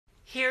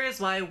Here is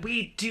why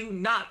we do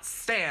not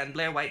stand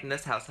Blaire White in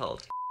this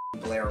household.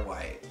 Blaire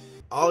White.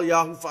 All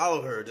y'all who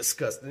follow her are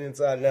disgusting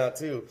inside and out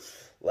too.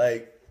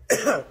 Like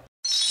Oh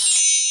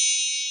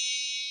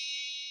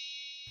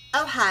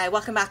hi,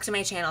 welcome back to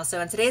my channel.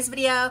 So in today's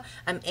video,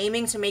 I'm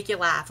aiming to make you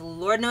laugh.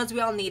 Lord knows we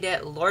all need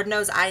it. Lord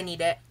knows I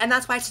need it. And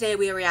that's why today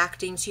we are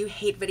reacting to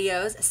hate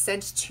videos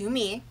sent to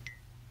me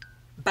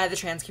by the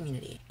trans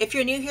community. If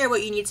you're new here,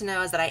 what you need to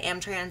know is that I am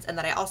trans and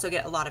that I also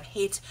get a lot of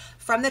hate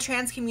from the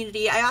trans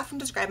community. I often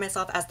describe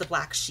myself as the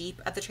black sheep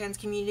of the trans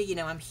community. You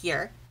know, I'm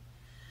here.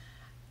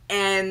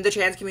 And the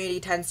trans community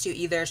tends to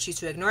either choose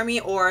to ignore me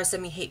or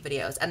send me hate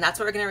videos. And that's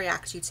what we're going to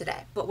react to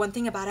today. But one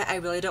thing about it, I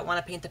really don't want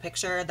to paint the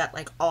picture that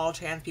like all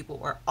trans people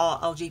or all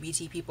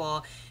LGBT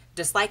people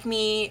dislike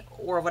me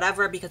or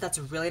whatever, because that's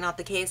really not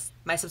the case.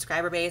 My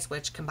subscriber base,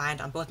 which combined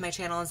on both my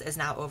channels is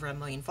now over 1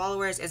 million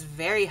followers, is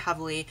very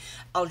heavily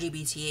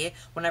LGBT.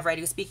 Whenever I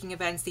do speaking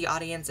events, the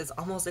audience is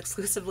almost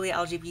exclusively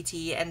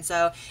LGBT. And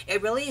so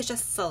it really is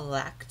just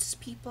select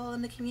people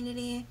in the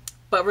community.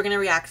 But we're going to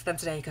react to them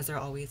today because they're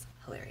always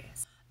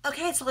hilarious.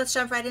 Okay, so let's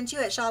jump right into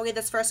it, shall we?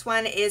 This first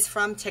one is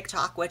from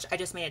TikTok, which I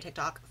just made a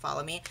TikTok,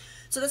 follow me.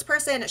 So this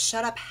person,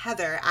 Shut Up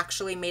Heather,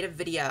 actually made a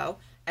video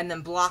and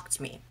then blocked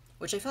me,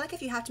 which I feel like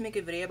if you have to make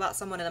a video about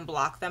someone and then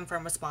block them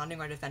from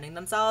responding or defending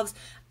themselves,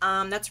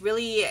 that's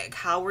really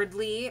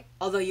cowardly,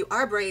 although you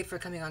are brave for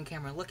coming on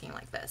camera looking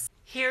like this.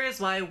 Here is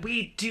why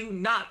we do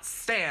not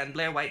stand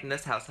Blaire White in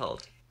this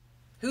household.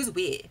 Who's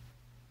we?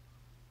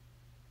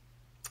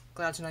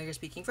 Glad to know you're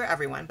speaking for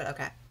everyone, but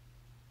okay.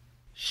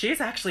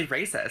 She's actually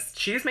racist.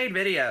 She's made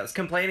videos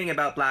complaining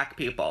about black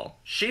people.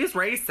 She's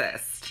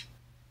racist.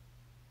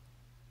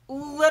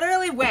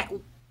 Literally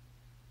when?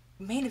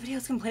 Made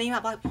videos complaining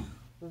about black...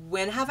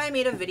 When have I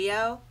made a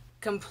video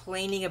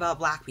complaining about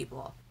black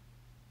people?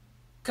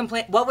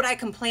 What would I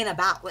complain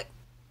about? Like,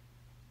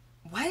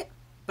 what?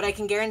 But I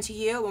can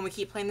guarantee you, when we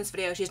keep playing this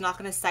video, she's not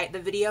going to cite the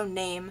video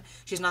name.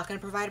 She's not going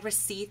to provide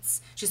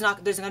receipts.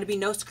 There's going to be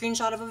no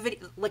screenshot of a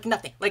video, like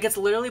nothing. Like, it's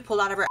literally pulled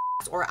out of her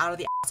ass or out of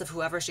the ass of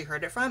whoever she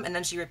heard it from, and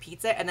then she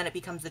repeats it, and then it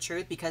becomes the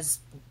truth because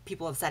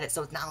people have said it,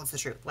 so now it's the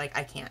truth. Like,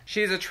 I can't.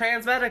 She's a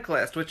trans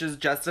medicalist, which is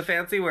just a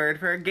fancy word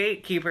for a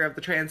gatekeeper of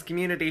the trans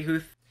community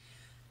who...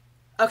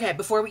 Okay,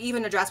 before we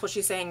even address what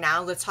she's saying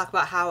now, let's talk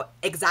about how,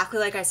 exactly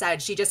like I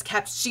said, she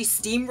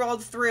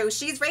steamrolled through,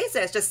 she's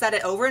racist, just said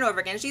it over and over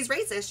again, she's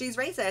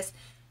racist,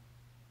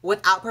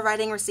 without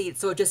providing receipts,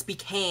 so it just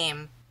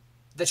became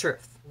the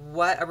truth.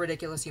 What a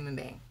ridiculous human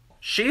being.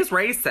 She's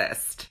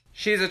racist.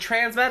 She's a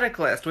trans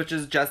medicalist, which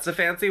is just a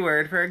fancy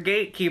word for a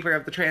gatekeeper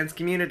of the trans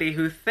community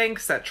who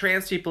thinks that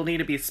trans people need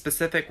to be a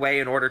specific way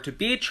in order to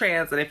be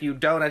trans, and if you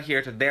don't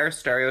adhere to their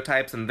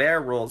stereotypes and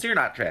their rules, you're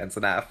not trans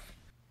enough.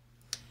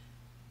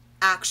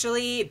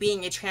 Actually,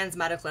 being a trans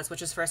medicalist,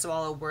 which is first of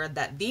all a word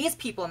that these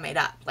people made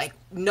up. Like,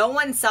 no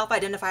one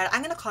self-identified,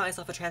 I'm gonna call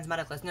myself a trans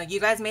medicalist. No,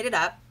 you guys made it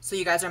up, so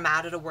you guys are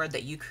mad at a word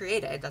that you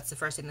created. That's the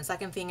first thing. The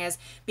second thing is,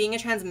 being a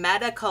trans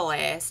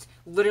medicalist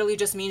literally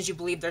just means you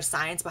believe there's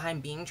science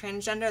behind being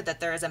transgender, that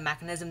there is a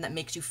mechanism that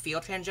makes you feel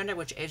transgender,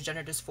 which is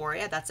gender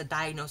dysphoria. That's a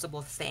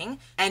diagnosable thing.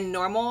 And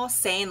normal,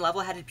 sane,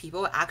 level-headed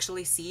people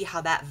actually see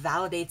how that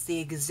validates the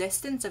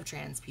existence of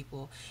trans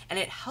people, and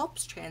it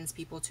helps trans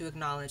people to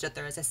acknowledge that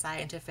there is a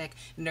scientific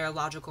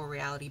neurological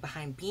reality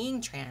behind being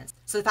trans.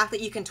 So the fact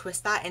that you can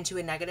twist that into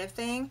a negative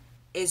thing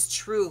is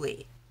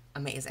truly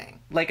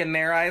amazing. Like, in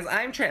their eyes,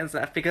 I'm trans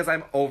enough because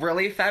I'm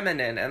overly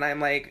feminine and I'm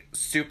like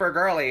super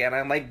girly and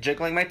I'm like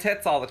jiggling my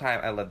tits all the time.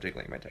 I love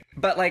jiggling my tits.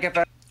 But like, if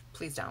I...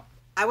 Please don't.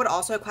 I would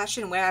also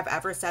question where I've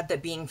ever said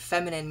that being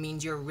feminine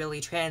means you're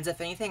really trans. If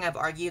anything, I've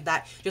argued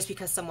that just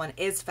because someone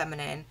is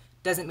feminine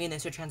doesn't mean they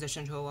should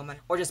transition to a woman,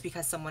 or just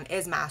because someone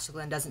is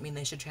masculine doesn't mean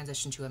they should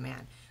transition to a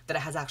man. That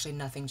it has actually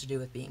nothing to do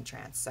with being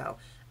trans. So,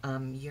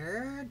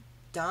 you're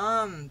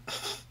dumb.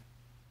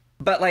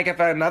 But like, if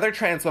another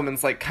trans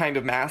woman's like kind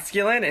of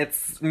masculine,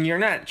 you're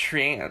not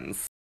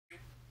trans.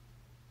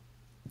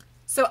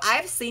 So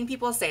I've seen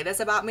people say this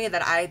about me,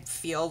 that I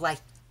feel like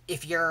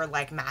if you're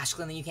like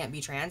masculine then you can't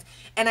be trans,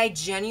 and I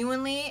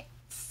genuinely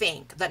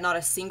think that not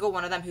a single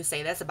one of them who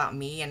say this about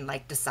me and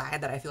like decide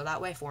that I feel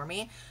that way for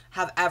me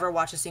have ever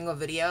watched a single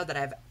video that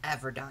I've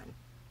ever done.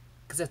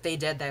 Because if they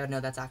did, they would know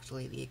that's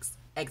actually the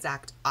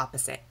exact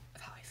opposite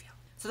of how I feel.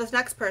 So this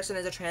next person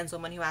is a trans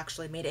woman who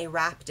actually made a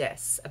rap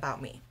diss about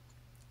me.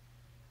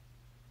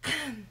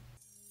 Hey,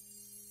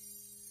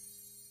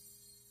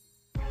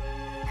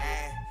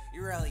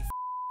 you really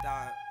f***ed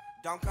up.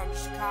 Don't come to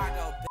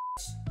Chicago,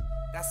 bitch.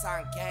 That's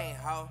on game,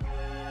 ho.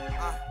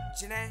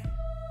 Janae?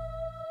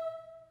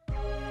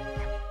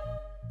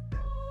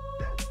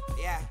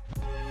 Yeah.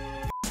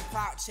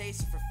 Clout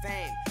chasing for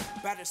fame.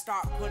 Better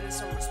start putting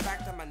some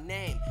respect on my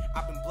name.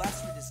 I've been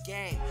blessed for this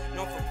game.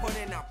 Known for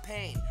putting out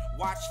pain.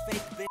 Watch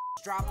fake bitch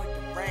drop like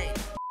the rain.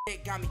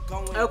 It got me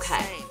going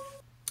insane.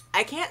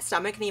 I can't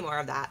stomach any more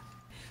of that.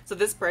 So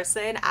this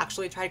person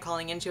actually tried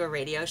calling into a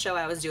radio show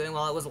I was doing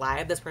while it was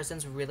live. This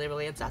person's really,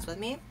 really obsessed with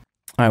me.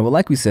 All right, well,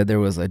 like we said, there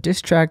was a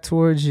diss track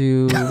towards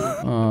you.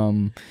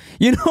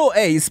 You know,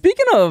 hey,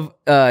 speaking of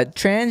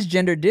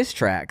transgender diss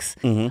tracks,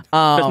 There's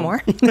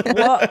more?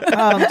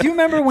 well, do you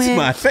remember when... It's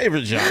my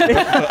favorite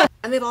genre.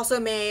 And they've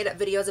also made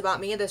videos about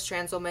me, this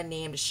trans woman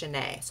named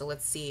Shanae. So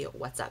let's see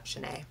what's up,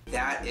 Shanae.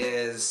 That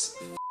is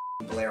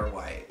Blaire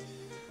White.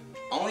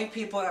 Only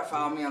people that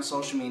follow me on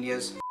social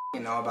medias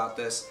know about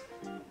this.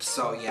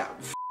 So yeah,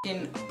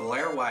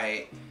 Blaire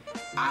White.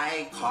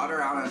 I called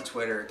her out on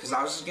Twitter because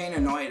I was just getting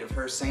annoyed of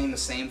her saying the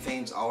same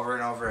things over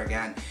and over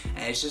again,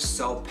 and it's just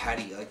so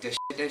petty. Like the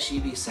shit that she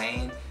be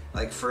saying,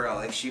 like for real,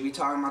 like she be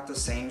talking about the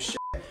same shit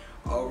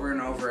over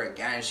and over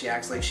again. She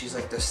acts like she's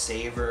like the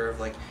savior of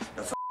like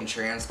the fucking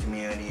trans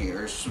community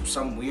or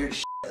some weird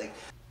shit. Like,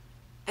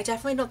 I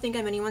definitely don't think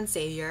I'm anyone's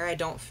savior. I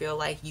don't feel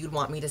like you'd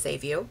want me to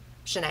save you,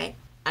 Shanae.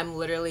 I'm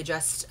literally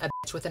just a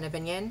bitch with an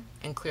opinion,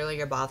 and clearly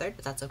you're bothered,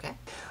 but that's okay.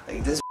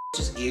 Like this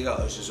bitch's ego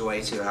is just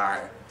way too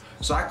high.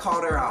 So I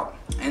called her out.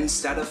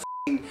 Instead of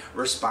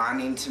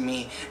responding to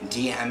me,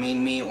 DMing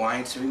me,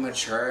 wanting to be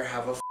mature,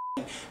 have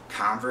a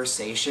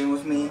conversation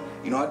with me,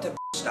 you know what the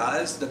bitch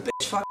does? The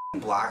bitch fucking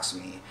blocks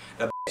me.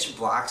 The bitch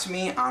blocks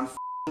me on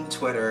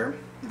Twitter,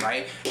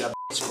 right? The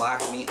bitch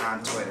blocked me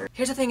on Twitter.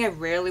 Here's the thing, I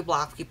rarely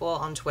block people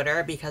on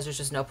Twitter because there's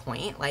just no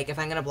point. Like, if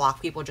I'm gonna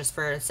block people just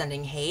for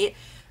sending hate,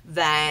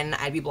 then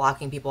I'd be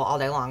blocking people all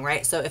day long,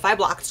 right? So if I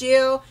blocked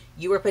you,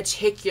 you were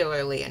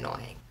particularly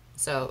annoying.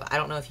 So I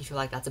don't know if you feel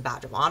like that's a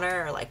badge of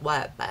honor or like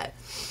what, but...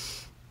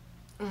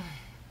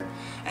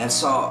 And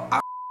so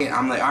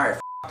I'm like, alright,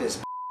 this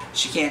bitch.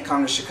 She can't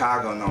come to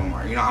Chicago no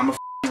more. You know, I'm a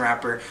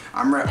rapper.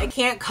 I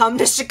can't come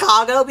to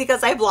Chicago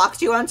because I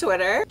blocked you on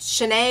Twitter.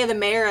 Shanae, the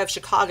mayor of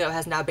Chicago,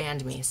 has now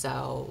banned me,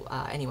 so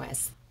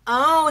anyways.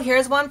 Oh,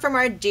 here's one from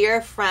our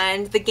dear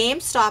friend, the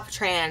GameStop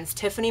trans,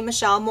 Tiffany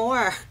Michelle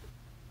Moore.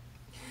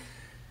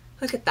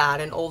 Look at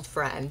that, an old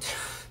friend.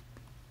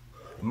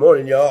 Good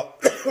morning, y'all.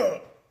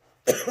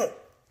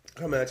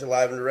 Coming at you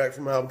live and direct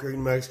from Albuquerque,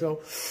 New Mexico.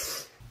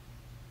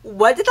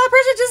 What did that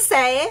person just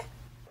say?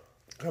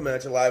 Coming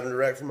at you live and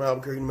direct from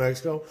Albuquerque, New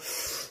Mexico.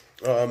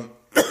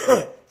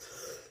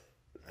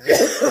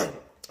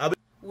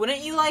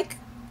 Wouldn't you, like,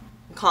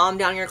 calm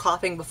down your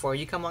coughing before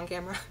you come on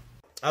camera?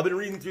 I've been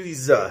reading through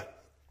these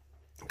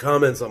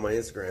comments on my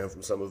Instagram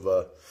from some of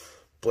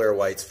Blaire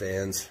White's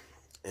fans,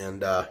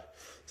 and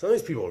some of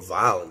these people are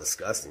vile and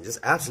disgusting, just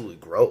absolutely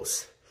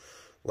gross.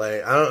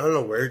 Like, I don't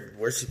know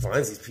where she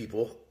finds these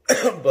people,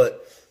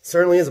 but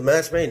certainly is a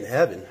match made in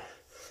heaven.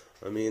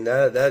 I mean,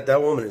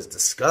 that woman is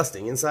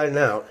disgusting inside and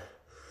out,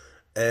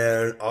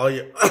 and all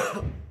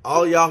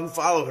y'all who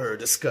follow her are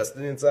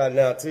disgusting inside and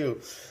out too.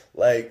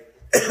 Like,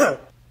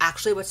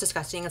 actually, what's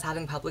disgusting is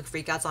having public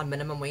freakouts on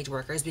minimum wage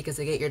workers because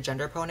they get your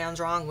gender pronouns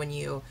wrong when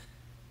you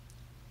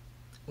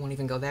won't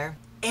even go there,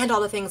 and all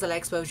the things that I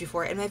exposed you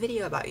for in my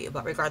video about you.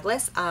 But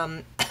regardless,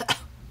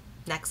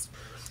 next.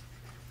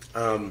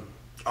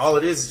 All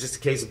it is just a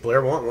case of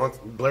Blaire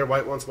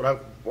White wants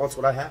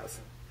what I have.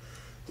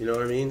 You know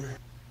what I mean?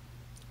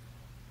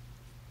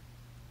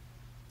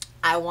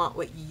 I want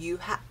what you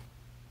have.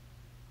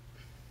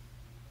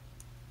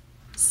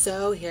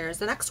 So here's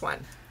the next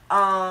one.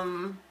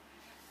 I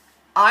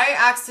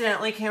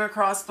accidentally came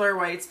across Blaire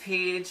White's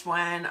page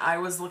when I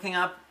was looking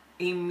up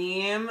a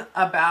meme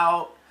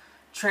about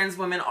trans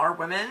women are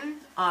women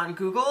on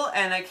Google,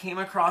 and I came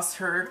across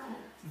her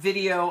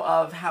video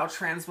of how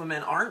trans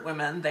women aren't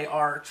women, they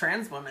are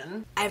trans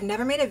women. I've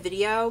never made a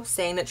video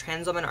saying that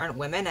trans women aren't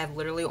women. I've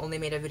literally only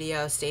made a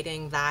video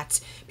stating that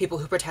people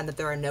who pretend that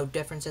there are no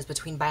differences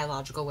between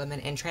biological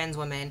women and trans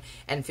women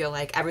and feel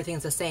like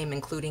everything's the same,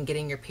 including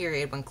getting your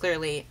period, when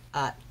clearly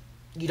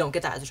you don't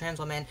get that as a trans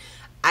woman.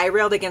 I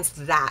railed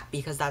against that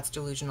because that's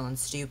delusional and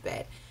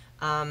stupid.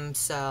 And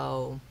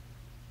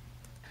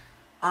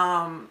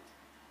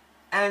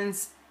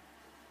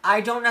I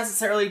don't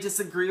necessarily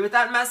disagree with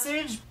that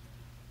message.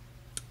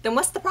 Then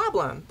what's the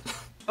problem?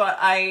 But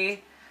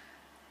I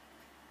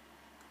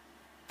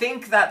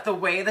think that the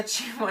way that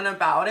she went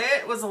about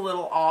it was a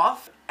little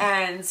off.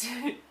 And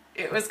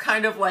it was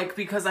kind of like,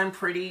 because I'm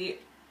pretty,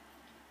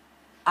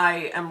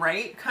 I am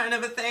right kind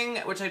of a thing,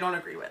 which I don't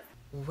agree with.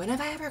 When have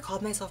I ever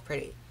called myself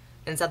pretty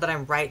and said that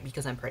I'm right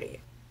because I'm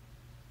pretty?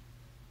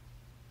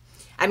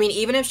 I mean,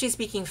 even if she's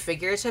speaking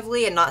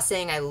figuratively and not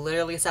saying I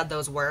literally said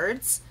those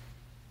words,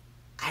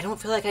 I don't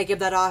feel like I give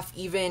that off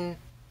even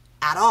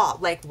at all.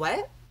 Like,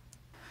 what?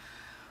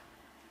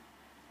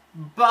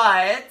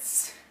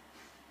 But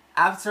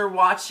after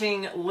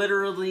watching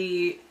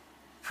literally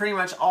pretty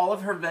much all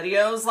of her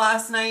videos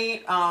last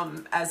night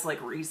as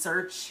like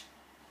research,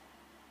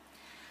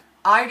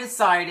 I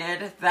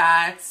decided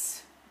that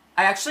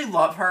I actually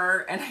love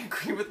her and I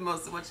agree with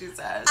most of what she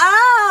says.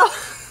 Oh!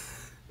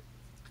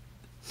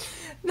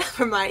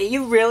 Never mind.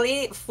 You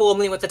really fooled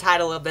me with the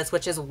title of this,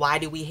 which is Why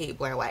Do We Hate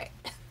Blaire White?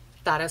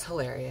 That is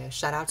hilarious.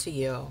 Shout out to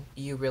you.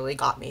 You really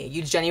got me.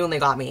 You genuinely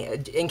got me.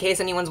 In case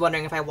anyone's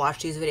wondering if I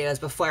watch these videos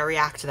before I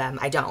react to them,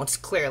 I don't,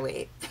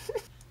 clearly.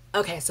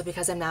 Okay, so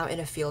because I'm now in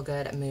a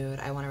feel-good mood,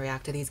 I want to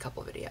react to these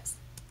couple videos.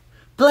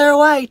 Blaire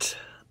White.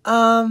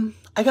 I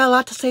got a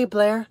lot to say,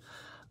 Blaire.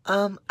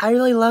 I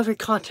really love your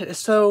content. It's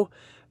so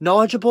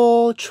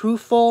knowledgeable,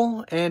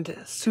 truthful, and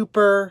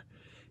super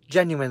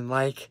genuine.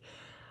 Like,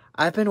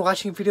 I've been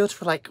watching videos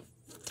for like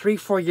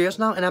 3-4 years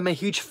now, and I'm a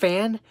huge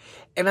fan.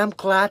 And I'm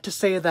glad to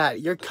say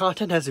that your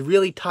content has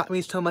really taught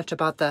me so much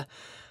about the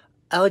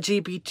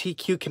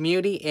LGBTQ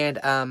community, and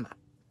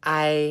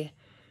I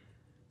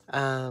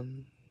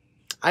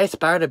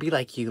aspire to be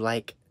like you.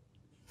 Like,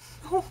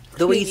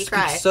 the way you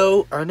speak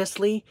so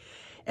earnestly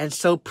and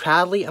so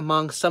proudly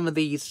among some of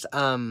these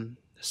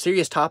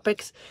serious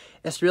topics,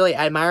 it's really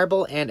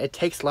admirable, and it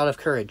takes a lot of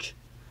courage.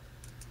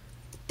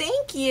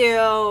 Thank you.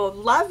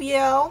 Love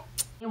you.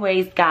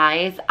 Anyways,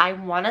 guys, I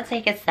want to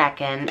take a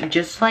second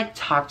just to like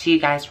talk to you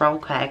guys real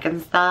quick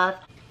and stuff.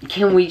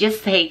 Can we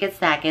just take a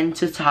second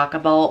to talk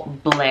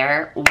about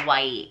Blaire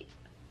White?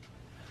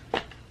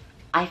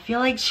 I feel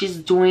like she's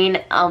doing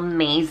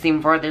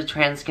amazing for the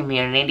trans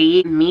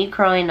community. Me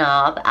growing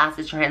up as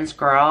a trans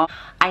girl,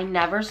 I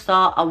never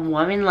saw a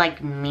woman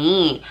like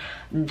me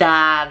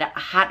that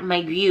had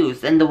my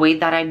views and the way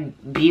that I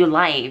view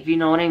life, you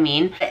know what I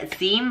mean?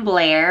 Seeing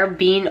Blaire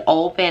being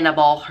open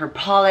about her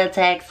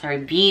politics, her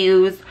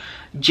views,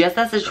 just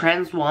as a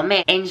trans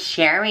woman, and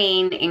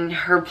sharing in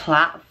her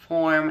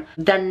platform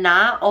that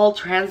not all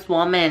trans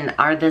women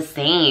are the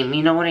same,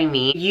 you know what I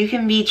mean? You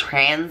can be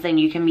trans and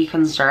you can be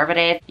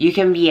conservative, you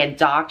can be a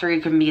doctor,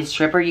 you can be a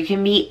stripper, you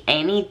can be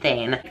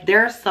anything.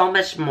 There's so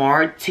much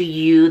more to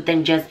you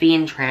than just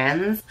being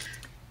trans.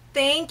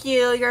 Thank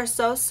you. You're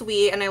so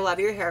sweet, and I love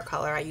your hair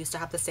color. I used to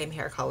have the same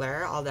hair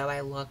color, although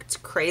I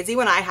looked crazy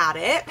when I had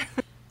it.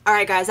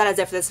 Alright guys, that is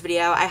it for this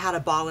video. I had a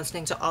ball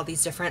listening to all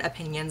these different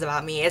opinions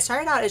about me. It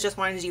started out as just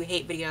wanting to do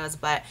hate videos,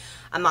 but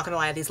I'm not gonna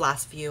lie, these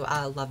last few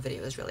love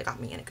videos really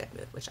got me in a good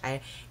mood, which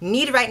I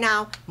need right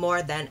now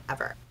more than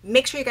ever.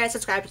 Make sure you guys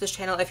subscribe to this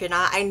channel if you're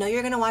not. I know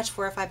you're gonna watch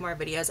 4 or 5 more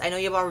videos. I know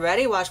you've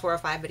already watched 4 or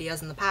 5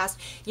 videos in the past.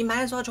 You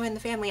might as well join the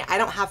family. I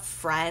don't have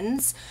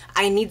friends.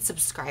 I need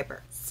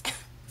subscribers.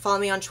 Follow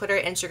me on Twitter,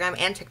 Instagram,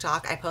 and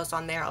TikTok. I post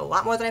on there a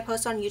lot more than I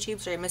post on YouTube,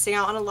 so you're missing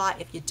out on a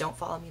lot if you don't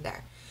follow me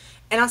there.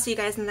 And I'll see you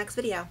guys in the next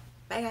video.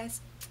 Bye,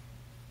 guys.